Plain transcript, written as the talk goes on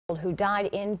who died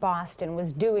in Boston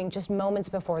was doing just moments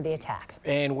before the attack.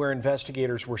 And where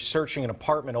investigators were searching an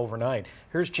apartment overnight.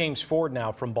 Here's James Ford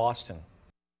now from Boston.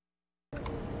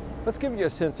 Let's give you a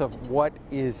sense of what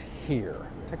is here.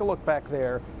 Take a look back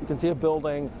there. You can see a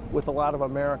building with a lot of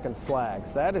American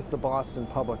flags. That is the Boston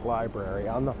Public Library.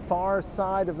 On the far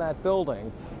side of that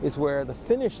building is where the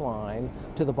finish line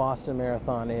to the Boston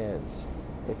Marathon is.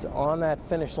 It's on that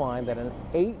finish line that an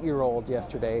 8-year-old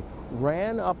yesterday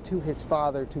ran up to his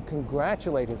father to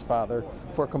congratulate his father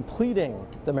for completing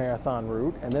the marathon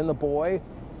route, and then the boy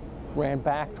ran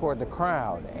back toward the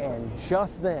crowd, and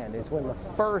just then is when the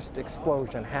first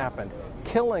explosion happened,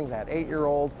 killing that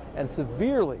 8-year-old and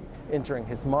severely injuring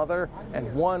his mother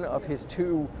and one of his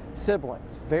 2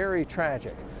 siblings. Very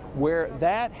tragic. Where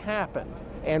that happened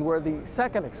and where the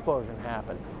second explosion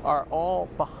happened are all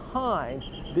behind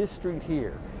this street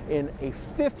here in a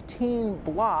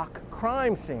 15-block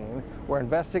crime scene where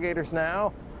investigators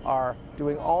now are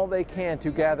doing all they can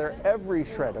to gather every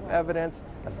shred of evidence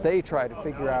as they try to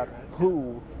figure out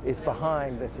who is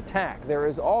behind this attack. There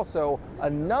is also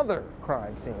another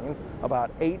crime scene about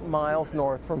 8 miles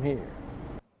north from here.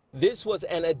 This was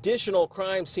an additional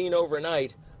crime scene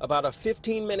overnight, about a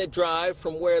 15-minute drive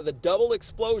from where the double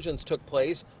explosions took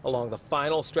place along the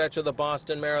final stretch of the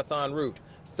Boston Marathon route.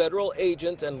 Federal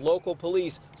agents and local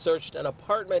police searched an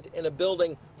apartment in a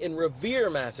building in Revere,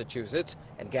 Massachusetts,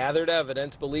 and gathered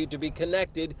evidence believed to be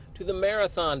connected to the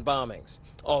marathon bombings.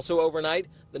 Also overnight,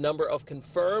 the number of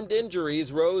confirmed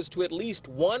injuries rose to at least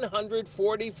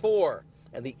 144,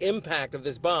 and the impact of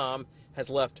this bomb has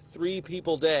left 3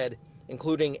 people dead,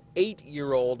 including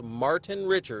 8-year-old Martin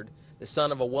Richard, the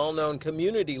son of a well-known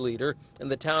community leader in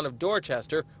the town of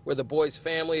Dorchester, where the boy's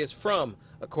family is from,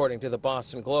 according to the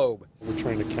Boston Globe. We're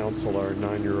trying to counsel our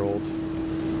 9-year-old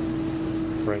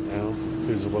right now,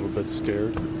 who's a little bit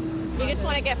scared. We just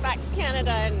want to get back to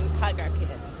Canada and hug our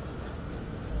kids.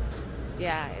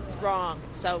 Yeah, it's wrong.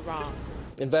 It's so wrong.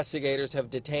 Investigators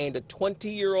have detained a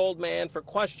 20-year-old man for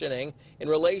questioning in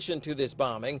relation to this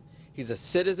bombing. He's a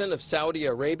citizen of Saudi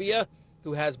Arabia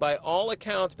who has by all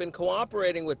accounts been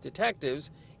cooperating with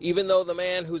detectives, even though the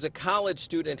man, who's a college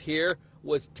student here,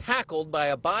 was tackled by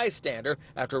a bystander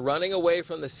after running away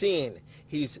from the scene.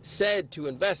 He's said to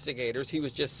investigators he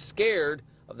was just scared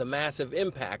of the massive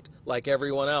impact like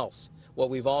everyone else. What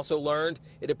we've also learned,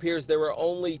 it appears there were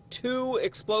only 2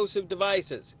 explosive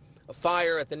devices. A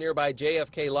fire at the nearby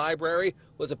JFK library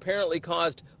was apparently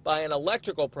caused by an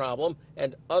electrical problem,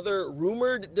 and other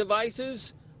rumored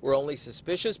devices were only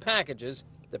suspicious packages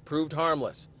that proved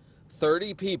harmless.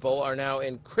 30 people are now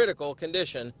in critical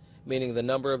condition, meaning the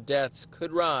number of deaths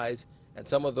could rise, and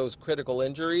some of those critical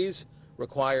injuries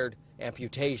required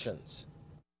amputations.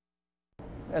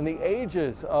 And the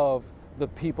ages of the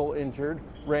people injured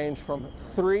range from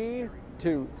 3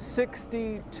 to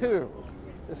 62.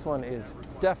 This one is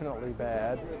definitely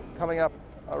bad. Coming up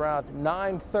around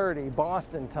 9:30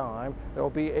 Boston time, there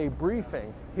will be a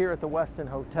briefing here at the Westin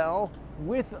Hotel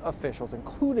with officials,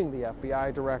 including the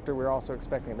FBI director. We're also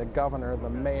expecting the governor, the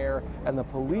mayor, and the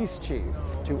police chief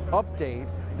to update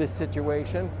this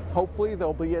situation. Hopefully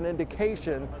there'll be an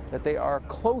indication that they are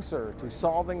closer to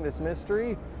solving this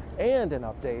mystery, and an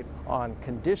update on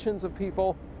conditions of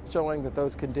people, showing that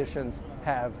those conditions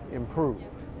have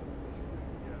improved.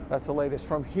 That's the latest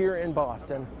from here in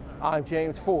Boston. I'm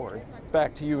James Ford.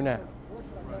 Back to you now.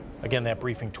 Again, that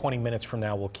briefing 20 minutes from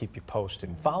now will keep you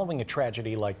posted. Following a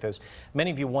tragedy like this, many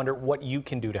of you wonder what you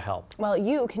can do to help. Well,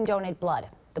 you can donate blood.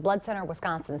 The Blood Center of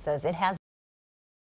Wisconsin says it has